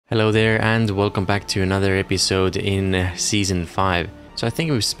Hello there and welcome back to another episode in Season 5. So I think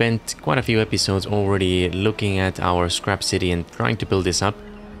we've spent quite a few episodes already looking at our scrap city and trying to build this up.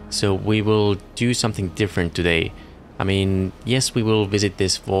 So we will do something different today. I mean, yes, we will visit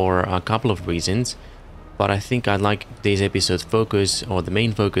this for a couple of reasons, but I think I'd like today's episode's focus, or the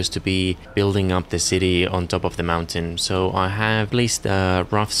main focus, to be building up the city on top of the mountain. So I have placed a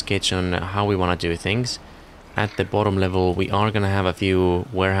rough sketch on how we want to do things. At the bottom level we are gonna have a few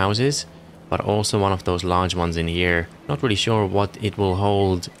warehouses, but also one of those large ones in here. Not really sure what it will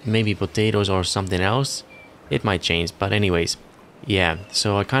hold, maybe potatoes or something else. It might change, but anyways, yeah.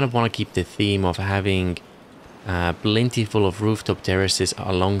 So I kind of want to keep the theme of having plenty full of rooftop terraces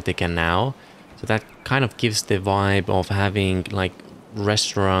along the canal. So that kind of gives the vibe of having like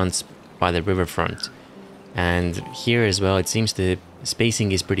restaurants by the riverfront. And here as well, it seems the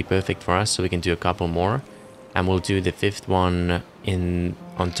spacing is pretty perfect for us, so we can do a couple more. And we'll do the fifth one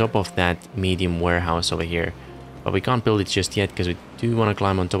on top of that medium warehouse over here. But we can't build it just yet because we do want to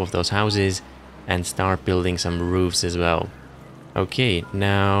climb on top of those houses and start building some roofs as well. Okay,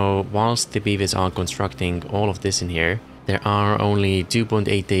 now whilst the Beavers are constructing all of this in here, there are only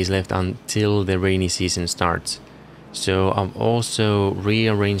 2.8 days left until the rainy season starts. So I've also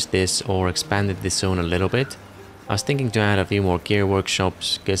rearranged this or expanded this zone a little bit. I was thinking to add a few more gear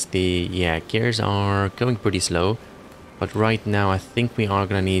workshops because the gears are going pretty slow, but right now I think we are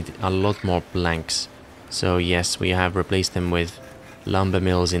gonna need a lot more planks. So yes, we have replaced them with lumber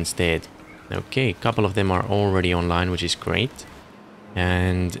mills instead. Okay, a couple of them are already online, which is great.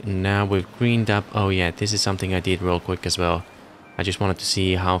 And now we've greened up. Oh yeah, this is something I did real quick as well. I just wanted to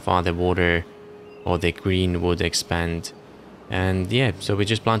see how far the water or the green would expand. And yeah, so we're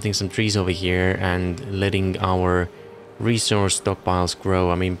just planting some trees over here and letting our resource stockpiles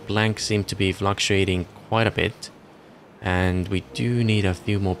grow. I mean, planks seem to be fluctuating quite a bit. And we do need a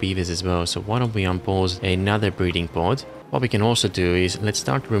few more beavers as well. So why don't we unpause another breeding pod? What we can also do is let's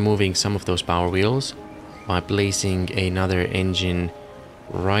start removing some of those power wheels by placing another engine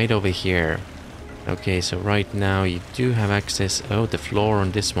right over here. Okay, so right now you do have access. Oh, the floor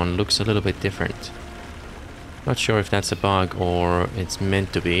on this one looks a little bit different. Not sure if that's a bug or it's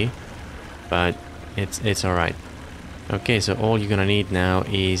meant to be, but it's alright. Okay, so all you're gonna need now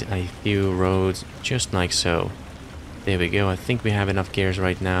is a few roads, just like so. There we go. I think we have enough gears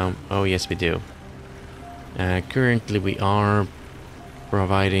right now. Oh yes, we do. Currently we are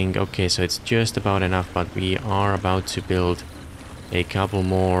providing... Okay, so it's just about enough, but we are about to build a couple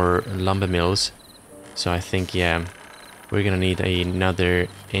more lumber mills. So I think, yeah, we're gonna need another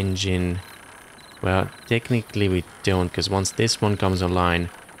engine. Well, technically we don't, because once this one comes online,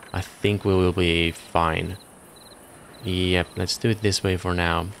 I think we will be fine. Yep, let's do it this way for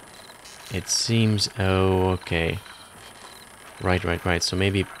now. It seems... Oh, okay. Right. So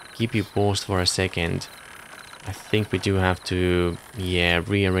maybe keep you paused for a second. I think we do have to, yeah,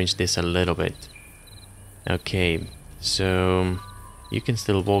 rearrange this a little bit. Okay, so you can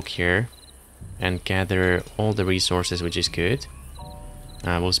still walk here and gather all the resources, which is good.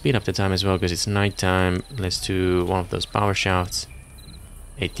 We'll speed up the time as well because it's night time. Let's do one of those power shafts,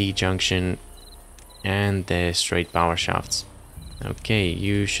 a T-junction, and the straight power shafts. Okay,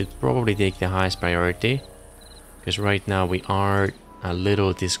 you should probably take the highest priority because right now we are a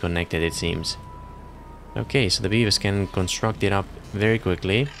little disconnected, it seems. Okay, so the beavers can construct it up very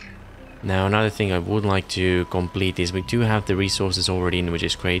quickly. Now another thing I would like to complete is we do have the resources already in, which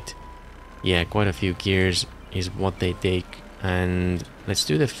is great. Yeah, quite a few gears is what they take. And let's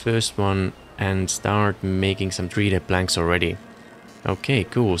do the first one and start making some treated planks already. Okay,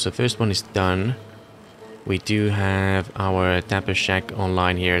 cool. So first one is done. We do have our tapper shack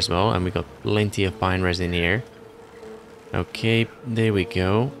online here as well, and we got plenty of pine resin here. Okay, there we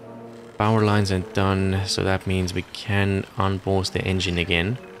go. Power lines are done, so that means we can unpause the engine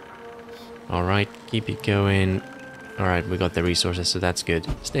again. Alright, keep it going. Alright, we got the resources, so that's good.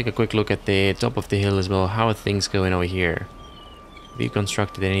 Let's take a quick look at the top of the hill as well. How are things going over here? Have you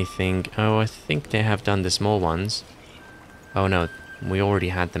constructed anything? Oh, I think they have done the small ones. Oh no, we already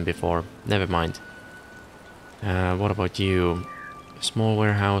had them before. Never mind. What about you? Small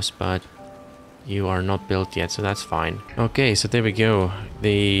warehouse, but you are not built yet, so that's fine. Okay, so there we go.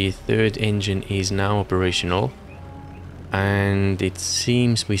 The third engine is now operational. And it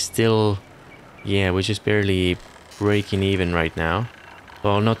seems we still... Yeah, we're just barely breaking even right now.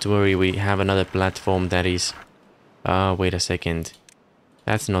 Well, not to worry, we have another platform that is... wait a second.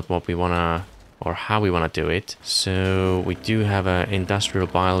 That's not what we wanna, or how we wanna do it. So we do have an industrial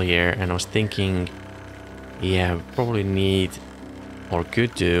pile here, and I was thinking, yeah, we probably need, or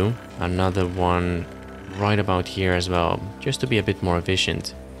could do, another one right about here as well, just to be a bit more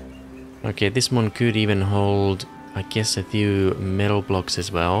efficient. Okay, this one could even hold, I guess, a few metal blocks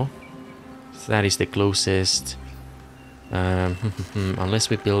as well. So that is the closest. Unless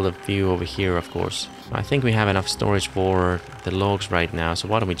we build a few over here, of course. I think we have enough storage for the logs right now, so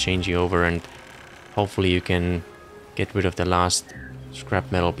why don't we change you over and hopefully you can get rid of the last scrap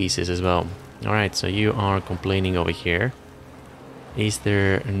metal pieces as well. Alright, so you are complaining over here. Is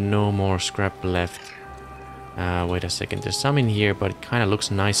there no more scrap left? Wait a second, there's some in here, but it kind of looks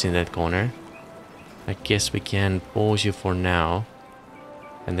nice in that corner. I guess we can pause you for now.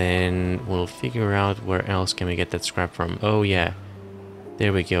 And then we'll figure out where else can we get that scrap from. Oh yeah,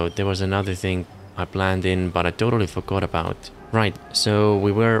 there we go. There was another thing I planned in, but I totally forgot about. Right, so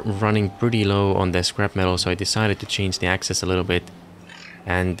we were running pretty low on the scrap metal, so I decided to change the access a little bit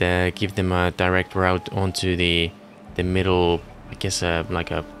and give them a direct route onto the middle, I guess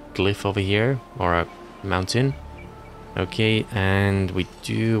like a cliff over here, or a mountain. Okay, and we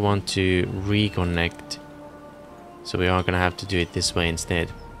do want to reconnect. So we are gonna have to do it this way instead.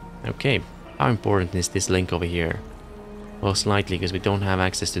 Okay, how important is this link over here? Well, slightly, because we don't have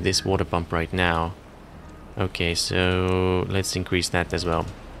access to this water pump right now. Okay, so let's increase that as well.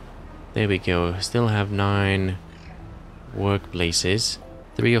 There we go. Still have 9 workplaces.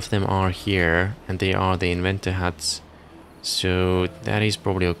 3 of them are here, and they are the inventor huts. So that is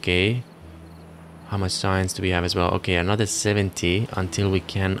probably okay. How much science do we have as well? Okay, another 70 until we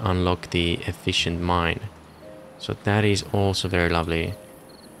can unlock the efficient mine. So that is also very lovely.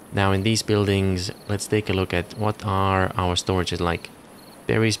 Now in these buildings, let's take a look at what are our storages like.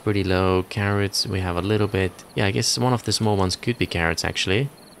 Berries pretty low, carrots we have a little bit. Yeah, I guess one of the small ones could be carrots actually.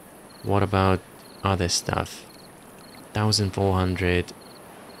 What about other stuff? 1400.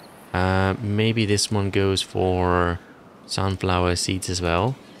 Maybe this one goes for sunflower seeds as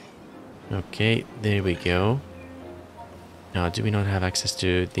well. Okay, there we go. Now, do we not have access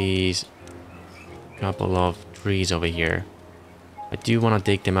to these couple of trees over here? I do want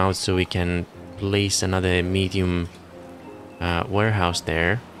to take them out so we can place another medium warehouse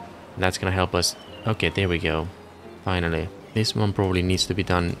there. That's gonna help us. Okay, there we go. Finally. This one probably needs to be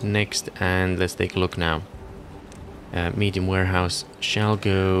done next, and let's take a look now. Medium warehouse shall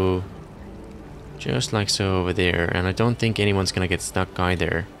go just like so over there, and I don't think anyone's gonna get stuck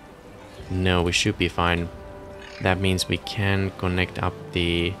either. No, we should be fine. That means we can connect up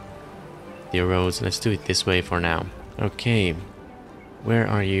the roads. Let's do it this way for now. Okay, where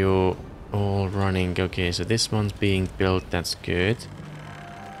are you all running? Okay, so this one's being built. That's good.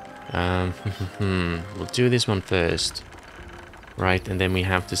 We'll do this one first. Right, and then we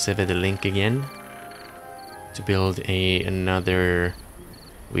have to sever the link again to build another.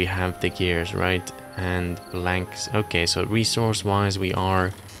 We have the gears, right? And blanks. Okay, so resource wise we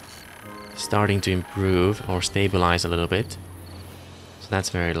are starting to improve or stabilize a little bit. So that's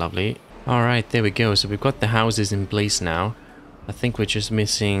very lovely. Alright, there we go. So we've got the houses in place now. I think we're just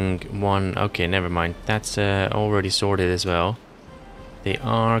missing one. Okay, never mind. That's already sorted as well. They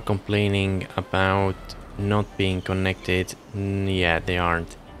are complaining about not being connected. Yeah, they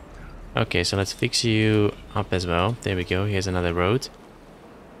aren't. Okay, so let's fix you up as well. There we go. Here's another road.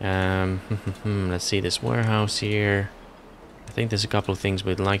 Let's see this warehouse here. I think there's a couple of things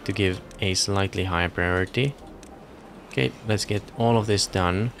we'd like to give a slightly higher priority. Okay, let's get all of this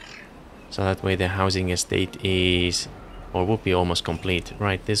done. So that way the housing estate is, or would be almost complete.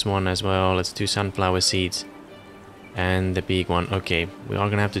 Right, this one as well. Let's do sunflower seeds. And the big one. Okay, we are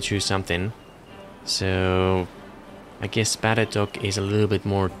gonna have to choose something. So I guess Spatterdock is a little bit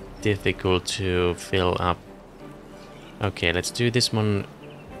more difficult to fill up. Okay, let's do this one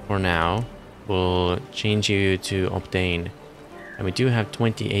for now. We'll change you to obtain. And we do have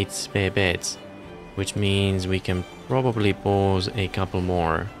 28 spare beds, which means we can probably pause a couple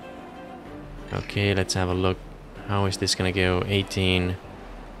more. Okay, let's have a look. How is this gonna go? 18.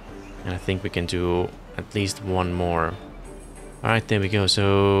 And I think we can do at least one more. Alright, there we go.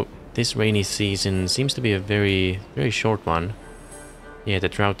 So this rainy season seems to be a very short one. Yeah, the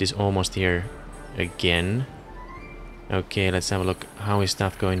drought is almost here again. Okay, let's have a look. How is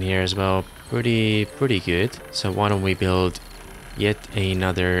stuff going here as well? Pretty good. So why don't we build yet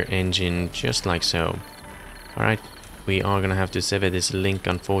another engine just like so. Alright, we are gonna have to sever this link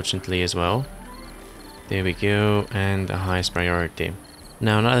unfortunately as well. There we go, and the highest priority.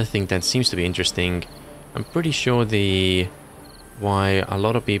 Now another thing that seems to be interesting, I'm pretty sure why a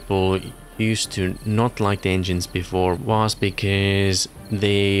lot of people used to not like the engines before was because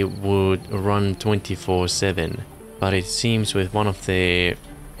they would run 24/7. But it seems with one of the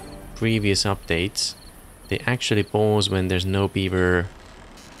previous updates, they actually pause when there's no beaver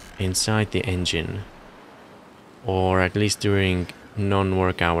inside the engine. Or at least during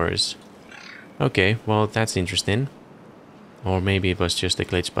non-work hours. Okay, well, that's interesting. Or maybe it was just a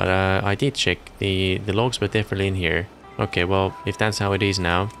glitch, but I did check. The logs were definitely in here. Okay, well, if that's how it is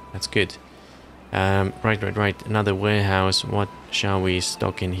now, that's good. Right. Another warehouse. What shall we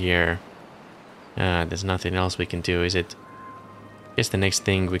stock in here? There's nothing else we can do, is it? Guess the next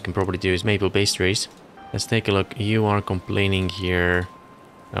thing we can probably do is maple pastries. Let's take a look. You are complaining here.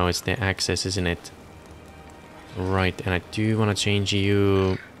 Oh, it's the access, isn't it? Right, and I do want to change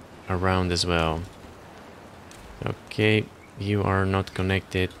you around as well. Okay, you are not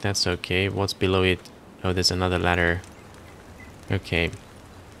connected. That's okay. What's below it? Oh, there's another ladder. Okay.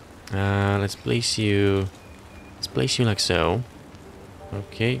 Let's place you... Let's place you like so.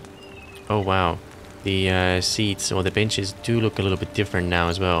 Okay. Oh, wow. The seats or the benches do look a little bit different now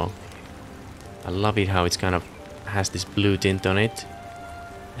as well. I love it how it's kind of has this blue tint on it.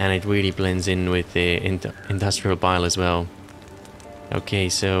 And it really blends in with the industrial pile as well. Okay,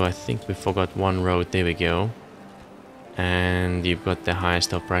 so I think we forgot one road. There we go. And you've got the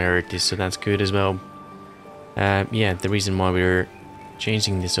highest of priorities, so that's good as well. Yeah, the reason why we're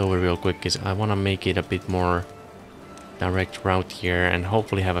changing this over real quick is I want to make it a bit more direct route here and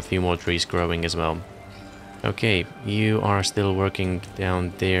hopefully have a few more trees growing as well. Okay, you are still working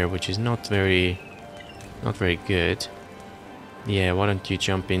down there, which is not very good. Yeah, why don't you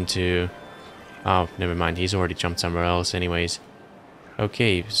jump into... Oh, never mind, he's already jumped somewhere else anyways.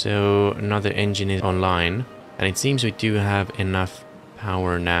 Okay, so another engine is online, and it seems we do have enough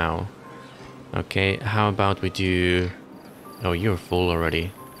power now. Okay, how about we do... Oh, you're full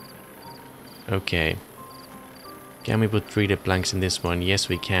already. Okay. Can we put 3D planks in this one? Yes,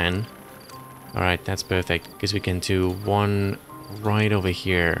 we can. Alright, that's perfect, because we can do one right over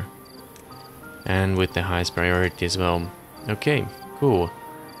here. And with the highest priority as well. Okay, cool.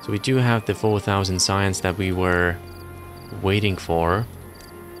 So we do have the 4,000 science that we were waiting for,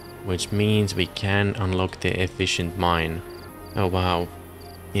 which means we can unlock the efficient mine. Oh wow.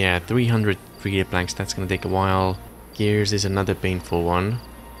 Yeah, 300 3D planks, that's gonna take a while. Gears is another painful one,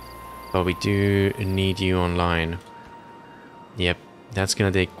 but we do need you online. Yep, that's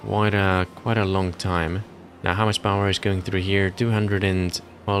gonna take quite a long time. Now, how much power is going through here? 200 and...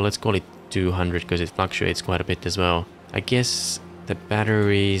 well, let's call it 200 because it fluctuates quite a bit as well. I guess the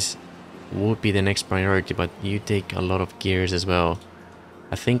batteries would be the next priority, but you take a lot of gears as well.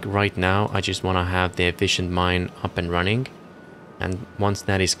 I think right now I just want to have the efficient mine up and running, and once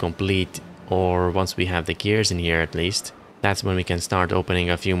that is complete, or once we have the gears in here at least, that's when we can start opening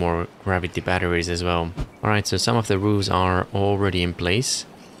a few more gravity batteries as well. Alright, so some of the roofs are already in place,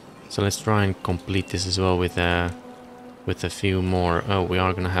 so let's try and complete this as well with a few more. Oh, we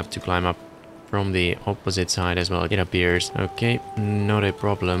are gonna have to climb up from the opposite side as well. It appears. Okay, not a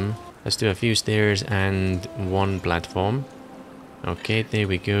problem. Let's do a few stairs and one platform. Okay, there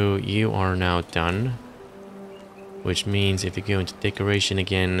we go. You are now done. Which means if you go into decoration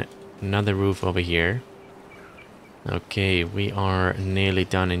again, another roof over here. Okay, we are nearly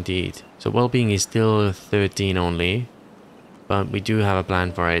done indeed. So well-being is still 13 only, but we do have a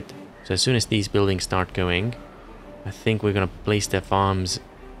plan for it. So as soon as these buildings start going, I think we're gonna place the farms.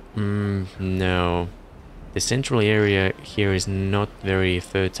 No. The central area here is not very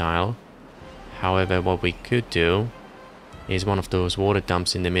fertile. However, what we could do is one of those water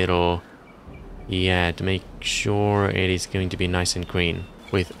dumps in the middle. Yeah, to make sure it is going to be nice and green.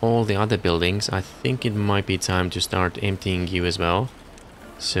 With all the other buildings, I think it might be time to start emptying you as well.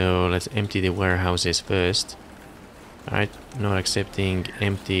 So let's empty the warehouses first. Alright, not accepting,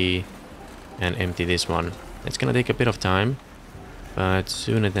 empty, and empty this one. It's gonna take a bit of time, but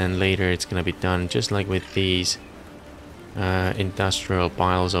sooner than later it's gonna be done, just like with these industrial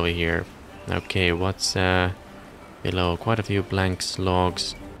piles over here. Okay, what's below? Quite a few blank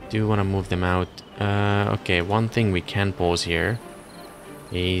logs. Do want to move them out. Okay, one thing we can pause here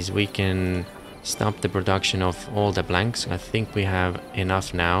is we can stop the production of all the blanks. I think we have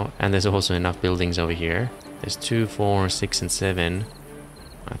enough now, and there's also enough buildings over here. There's 2, 4, 6, and 7.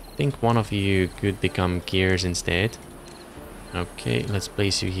 I think one of you could become gears instead. Okay, let's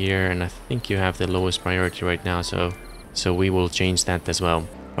place you here, and I think you have the lowest priority right now, so we will change that as well.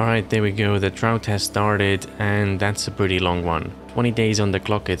 Alright, there we go. The drought has started, and that's a pretty long one. 20 days on the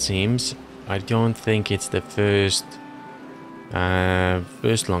clock, it seems. I don't think it's the first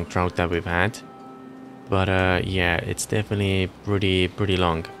long drought that we've had, but yeah, it's definitely pretty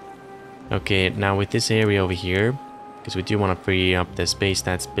long. Okay, now with this area over here, because we do want to free up the space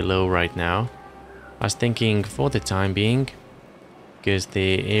that's below right now, I was thinking for the time being, because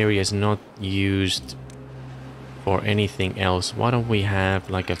the area is not used for anything else, why don't we have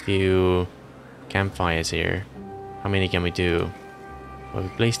like a few campfires here? How many can we do? Well, we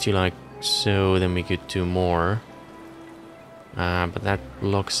placed you like so, then we could do more. But that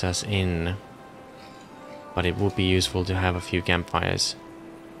locks us in. But it would be useful to have a few campfires.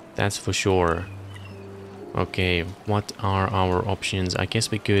 That's for sure. Okay, what are our options? I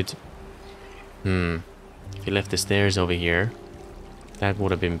guess we could... If we left the stairs over here, that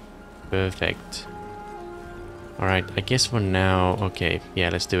would have been perfect. Alright, I guess for now... Okay, yeah,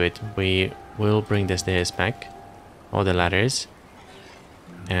 let's do it. We will bring the stairs back. Or the ladders.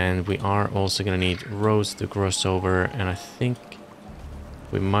 And we are also gonna need roads to cross over. And I think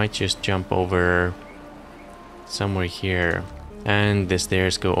we might just jump over somewhere here. And the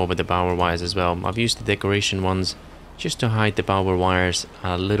stairs go over the power wires as well. I've used the decoration ones just to hide the power wires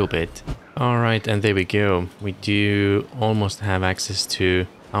a little bit. Alright, and there we go. We do almost have access to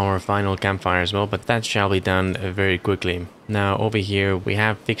our final campfire as well, but that shall be done very quickly. Now over here we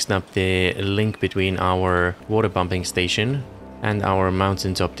have fixed up the link between our water pumping station and our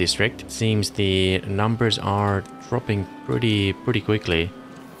Mountaintop district. It seems the numbers are dropping pretty quickly.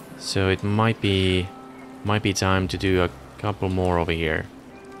 So it might be time to do a couple more over here.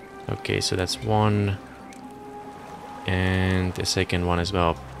 Okay, so that's one. And the second one as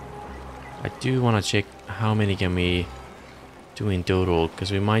well. I do want to check how many can we do in total,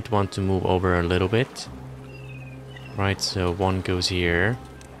 because we might want to move over a little bit. Right, so one goes here.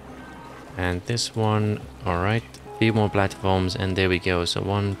 And this one, alright. 3 more platforms, and there we go. So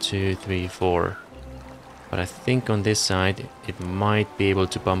 1, 2, 3, 4. But I think on this side it might be able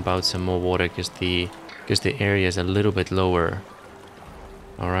to pump out some more water because the area is a little bit lower.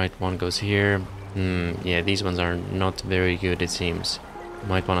 Alright, one goes here. Yeah, these ones are not very good, it seems.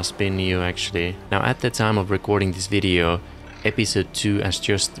 Might want to spin you actually. Now at the time of recording this video, episode 2 has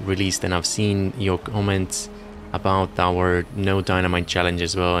just released, and I've seen your comments about our no dynamite challenge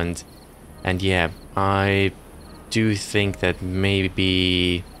as well, and yeah, I do think that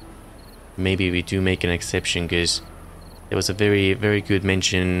maybe we do make an exception, because there was a very good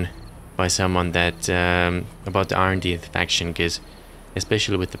mention by someone that about the R&D faction, because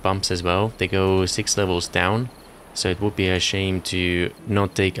especially with the pumps as well, they go 6 levels down, so it would be a shame to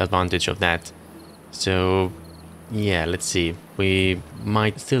not take advantage of that. So yeah, let's see. We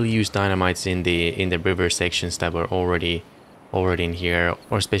might still use dynamites in the river sections that were already in here,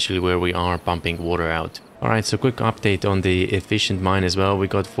 or especially where we are pumping water out. Alright, so quick update on the efficient mine as well. We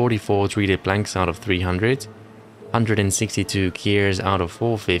got 44 treated planks out of 300, 162 gears out of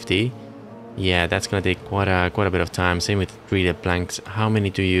 450. Yeah, that's gonna take quite a bit of time. Same with treated planks. How many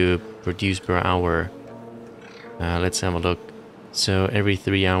do you produce per hour? Let's have a look. So every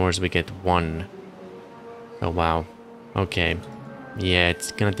 3 hours we get 1. Oh wow. Okay. Yeah,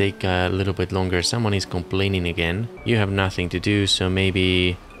 it's gonna take a little bit longer. Someone is complaining again. You have nothing to do, so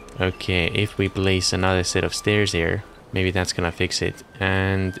maybe... Okay, if we place another set of stairs here, maybe that's gonna fix it.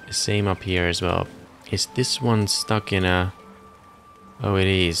 And same up here as well. Is this one stuck in a... Oh, it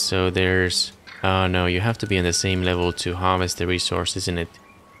is. So there's... Oh no, you have to be on the same level to harvest the resource, isn't it?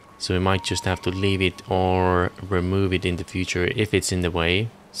 So we might just have to leave it or remove it in the future if it's in the way.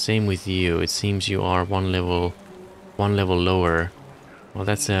 Same with you. It seems you are one level lower. Well,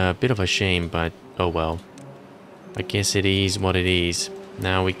 that's a bit of a shame, but oh well. I guess it is what it is.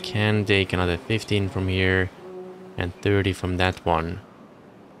 Now we can take another 15 from here and 30 from that one.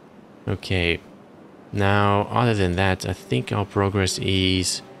 Okay. Now, other than that, I think our progress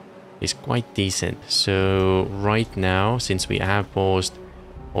is quite decent. So right now, since we have paused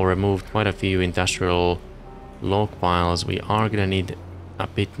or removed quite a few industrial log piles, we are gonna need a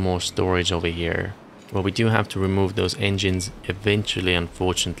bit more storage over here. Well, we do have to remove those engines eventually,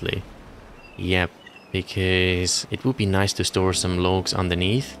 unfortunately. Yep, because it would be nice to store some logs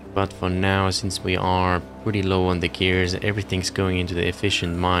underneath, but for now, since we are pretty low on the gears, everything's going into the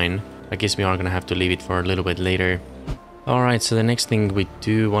efficient mine. I guess we are gonna have to leave it for a little bit later. Alright, so the next thing we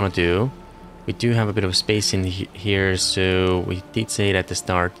do want to do, we do have a bit of space in here, so we did say it at the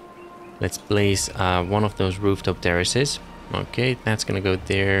start. Let's place one of those rooftop terraces. Okay, that's gonna go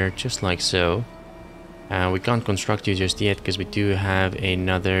there just like so. We can't construct you just yet because we do have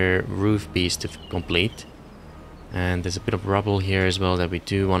another roof piece to complete. And there's a bit of rubble here as well that we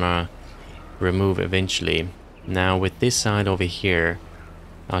do want to remove eventually. Now with this side over here,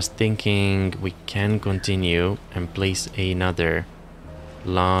 I was thinking we can continue and place another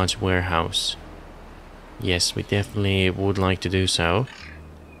large warehouse. Yes, we definitely would like to do so.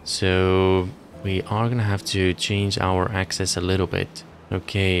 So we are gonna have to change our access a little bit.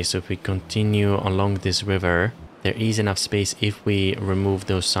 Okay, so if we continue along this river, there is enough space if we remove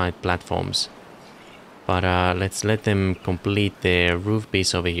those side platforms. But let's let them complete their roof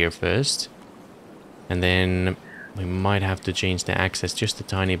base over here first. And then We might have to change the access just a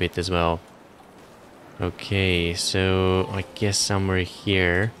tiny bit as well. Okay, so I guess somewhere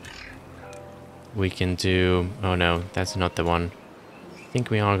here we can do... Oh no, that's not the one. I think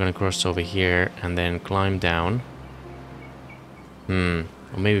we are gonna cross over here and then climb down. Or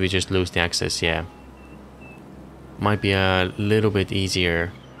maybe we just lose the access, yeah. Might be a little bit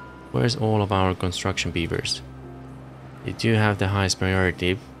easier. Where's all of our construction beavers? They do have the highest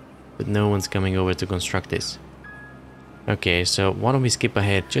priority, but no one's coming over to construct this. Okay, so why don't we skip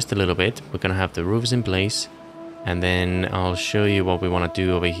ahead just a little bit. We're gonna have the roofs in place, and then I'll show you what we want to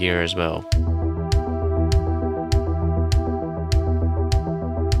do over here as well.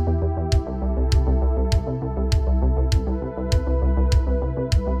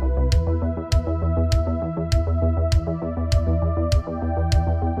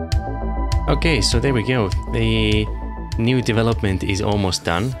 Okay, so there we go. The new development is almost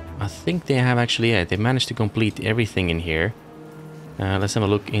done. I think they have actually, yeah, they managed to complete everything in here. Let's have a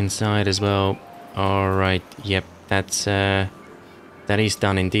look inside as well. Alright, yep, that is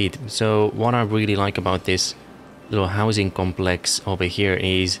done indeed. So what I really like about this little housing complex over here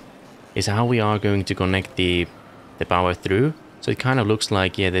is how we are going to connect the power through. So it kind of looks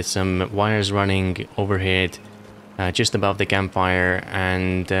like, yeah, there's some wires running overhead just above the campfire,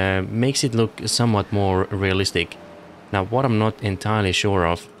 and makes it look somewhat more realistic. Now, what I'm not entirely sure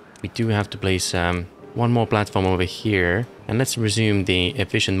of, we do have to place one more platform over here, and let's resume the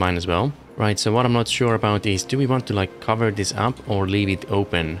efficient mine as well. Right, so what I'm not sure about is, do we want to like cover this up or leave it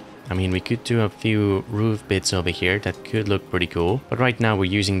open? I mean, we could do a few roof bits over here that could look pretty cool, but right now we're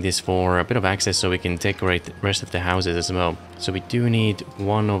using this for a bit of access so we can decorate the rest of the houses as well. So we do need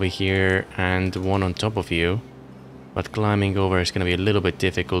one over here and one on top of you. But climbing over is going to be a little bit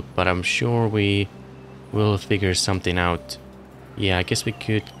difficult, but I'm sure we will figure something out. Yeah, I guess we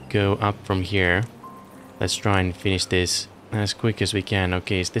could go up from here. Let's try and finish this as quick as we can.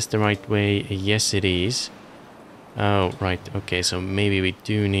 Okay, is this the right way? Yes, it is. Oh, right. Okay, so maybe we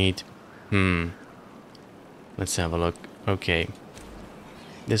do need... Let's have a look. Okay.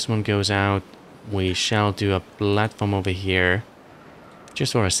 This one goes out. We shall do a platform over here.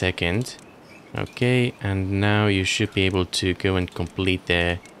 Just for a second. Okay, and now you should be able to go and complete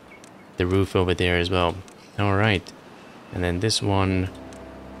the roof over there as well. Alright, and then this one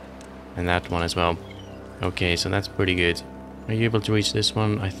and that one as well. Okay, so that's pretty good. Are you able to reach this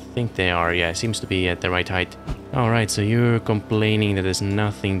one? I think they are, yeah, it seems to be at the right height. Alright, so you're complaining that there's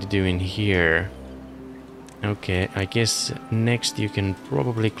nothing to do in here. Okay, I guess next you can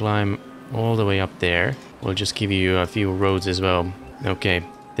probably climb all the way up there. We'll just give you a few roads as well. Okay.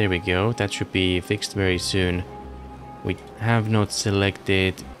 There we go, that should be fixed very soon. We have not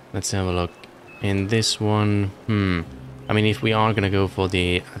selected, let's have a look. In this one, I mean, if we are gonna go for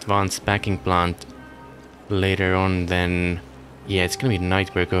the advanced packing plant later on, then yeah, it's gonna be a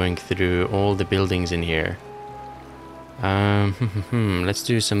nightmare going through all the buildings in here. Let's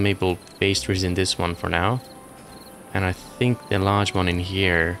do some maple pastries in this one for now. And I think the large one in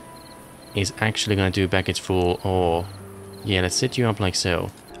here is actually gonna do package full. Or yeah, let's set you up like so.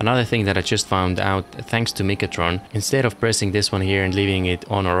 Another thing that I just found out, thanks to Megatron, instead of pressing this one here and leaving it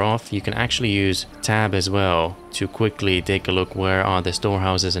on or off, you can actually use tab as well to quickly take a look where are the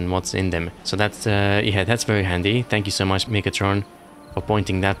storehouses and what's in them. So that's, yeah, that's very handy. Thank you so much, Megatron, for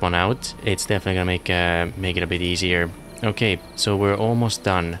pointing that one out. It's definitely gonna make it a bit easier. Okay, so we're almost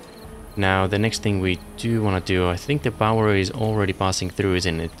done. Now, the next thing we do want to do, I think the power is already passing through,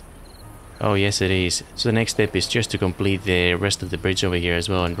 isn't it? Oh yes, it is. So the next step is just to complete the rest of the bridge over here as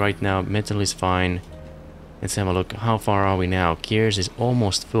well. And right now metal is fine. Let's have a look. How far are we now? Gears is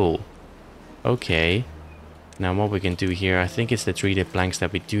almost full. Okay. Now what we can do here, I think it's the treated planks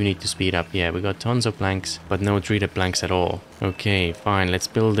that we do need to speed up. Yeah, we got tons of planks, but no treated planks at all. Okay, fine. Let's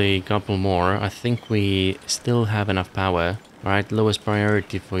build a couple more. I think we still have enough power. Alright, lowest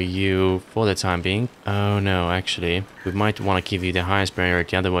priority for you for the time being. Oh no, actually, we might want to give you the highest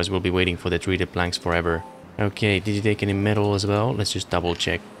priority, otherwise we'll be waiting for the treated planks forever. Okay, did you take any metal as well? Let's just double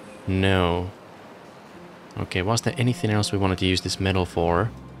check. No. Okay, was there anything else we wanted to use this metal for?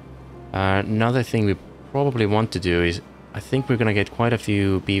 Another thing we probably want to do is, I think we're gonna get quite a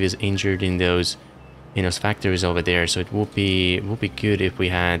few beavers injured in those factories over there, so it would be good if we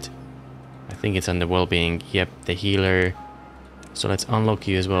had, I think it's under well-being, yep, the healer. So let's unlock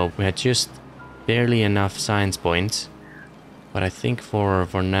you as well. We had just barely enough science points, but I think for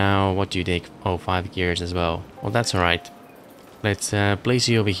now, what do you take? Oh, 5 gears as well. Well, that's alright. Let's place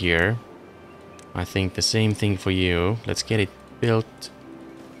you over here. I think the same thing for you. Let's get it built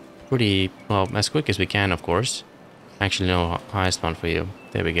pretty, well, as quick as we can, of course. Actually, no, highest one for you.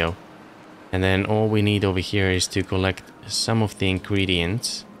 There we go. And then all we need over here is to collect some of the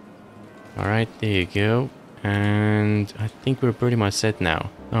ingredients. Alright, there you go. And I think we're pretty much set now.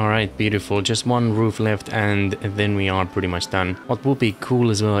 Alright, beautiful. Just one roof left and then we are pretty much done. What would be cool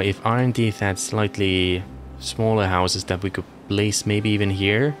as well, if Iron Teeth had slightly smaller houses that we could place maybe even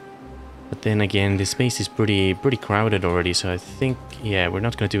here. But then again, the space is pretty crowded already, so I think, yeah, we're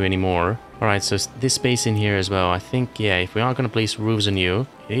not going to do any more. Alright, so this space in here as well, I think, yeah, if we are going to place roofs on you,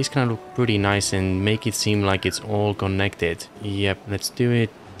 it is going to look pretty nice and make it seem like it's all connected. Yep, let's do it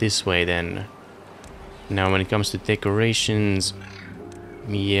this way then. Now, when it comes to decorations,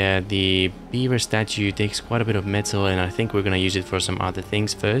 yeah, the beaver statue takes quite a bit of metal, and I think we're going to use it for some other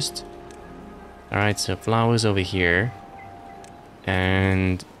things first. Alright, so flowers over here.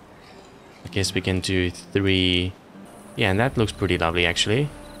 And I guess we can do 3. Yeah, and that looks pretty lovely actually.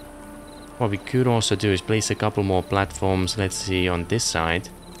 What we could also do is place a couple more platforms. Let's see on this side.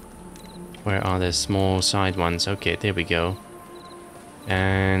 Where are the small side ones? Okay, there we go.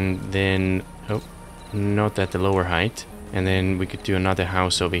 And then, oh, not at the lower height. And then we could do another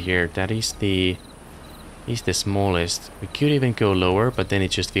house over here. That is the smallest. We could even go lower, but then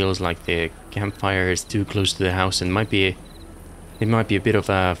it just feels like the campfire is too close to the house and it might be a bit of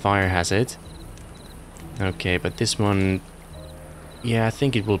a fire hazard. Okay, but this one, yeah, I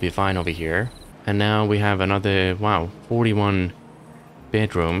think it will be fine over here. And now we have another, wow, 41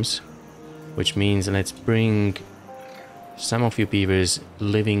 bedrooms, which means let's bring some of you beavers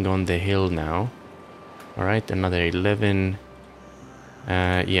living on the hill now. Alright, another 11.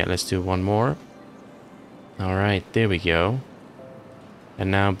 Yeah, let's do one more. Alright, there we go. And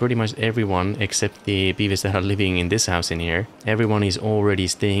now pretty much everyone, except the beavers that are living in this house in here, everyone is already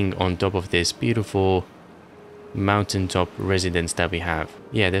staying on top of this beautiful mountaintop residence that we have.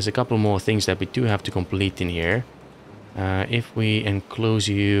 Yeah, there's a couple more things that we do have to complete in here. If we enclose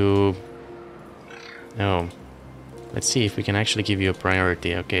you... Oh, let's see if we can actually give you a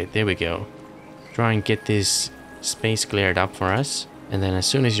priority. Okay, there we go. Try and get this space cleared up for us. And then as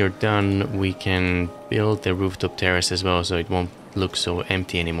soon as you're done, we can build the rooftop terrace as well, so it won't look so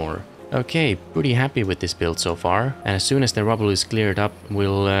empty anymore. Okay, pretty happy with this build so far. And as soon as the rubble is cleared up,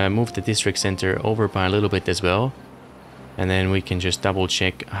 we'll move the district center over by a little bit as well. And then we can just double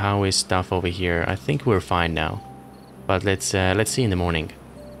check how is stuff over here. I think we're fine now. But let's see in the morning.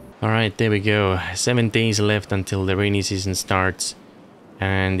 Alright, there we go. 7 days left until the rainy season starts.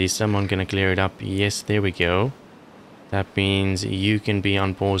 And is someone gonna clear it up? Yes, there we go. That means you can be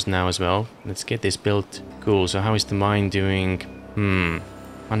on pause now as well. Let's get this built. Cool, so how is the mine doing?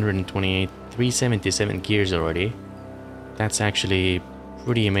 128, 377 gears already. That's actually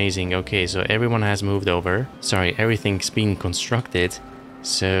pretty amazing. Okay, so everyone has moved over. Sorry, everything's being constructed.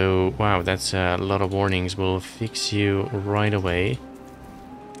 So, wow, that's a lot of warnings. We'll fix you right away.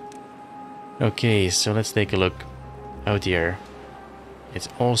 Okay, so let's take a look. Oh dear. It's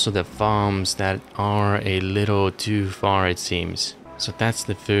also the farms that are a little too far, it seems. So that's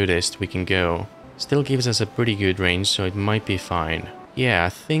the furthest we can go. Still gives us a pretty good range, so it might be fine. Yeah, I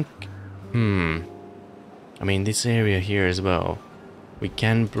think... I mean, this area here as well. We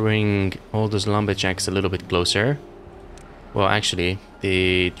can bring all those lumberjacks a little bit closer. Well, actually,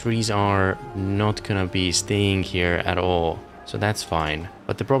 the trees are not gonna be staying here at all. So that's fine.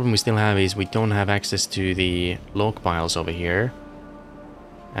 But the problem we still have is we don't have access to the log piles over here.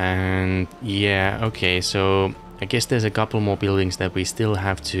 And yeah, okay, so I guess there's a couple more buildings that we still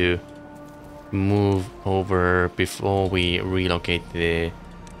have to move over before we relocate the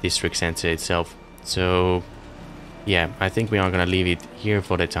district center itself. So yeah, I think we are gonna leave it here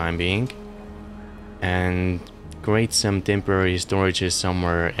for the time being and create some temporary storages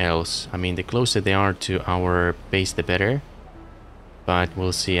somewhere else. I mean, the closer they are to our base, the better. But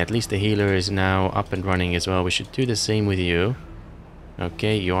we'll see. At least the healer is now up and running as well. We should do the same with you.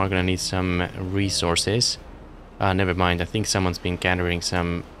 Okay, you are gonna need some resources. Never mind, I think someone's been gathering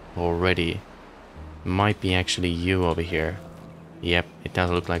some already. Might be actually you over here. Yep, it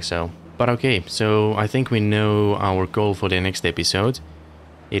does look like so. But okay, so I think we know our goal for the next episode.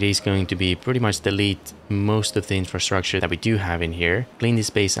 It is going to be pretty much delete most of the infrastructure that we do have in here. Clean this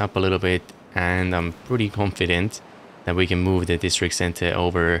space up a little bit, and I'm pretty confident that we can move the district center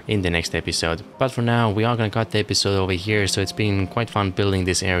over in the next episode. But for now, we are gonna cut the episode over here, so it's been quite fun building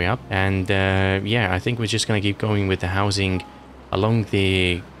this area up. And yeah, I think we're just gonna keep going with the housing along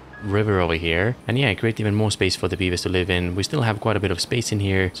the river over here. And yeah, create even more space for the beavers to live in. We still have quite a bit of space in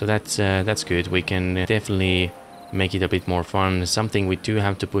here, so that's good. We can definitely make it a bit more fun. Something we do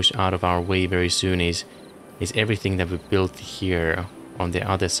have to push out of our way very soon is everything that we built here on the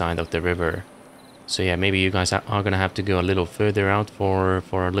other side of the river. So yeah, maybe you guys are gonna have to go a little further out for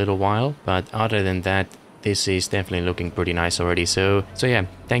a little while, but other than that, this is definitely looking pretty nice already. So yeah,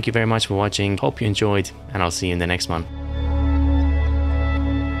 thank you very much for watching. Hope you enjoyed, and I'll see you in the next one.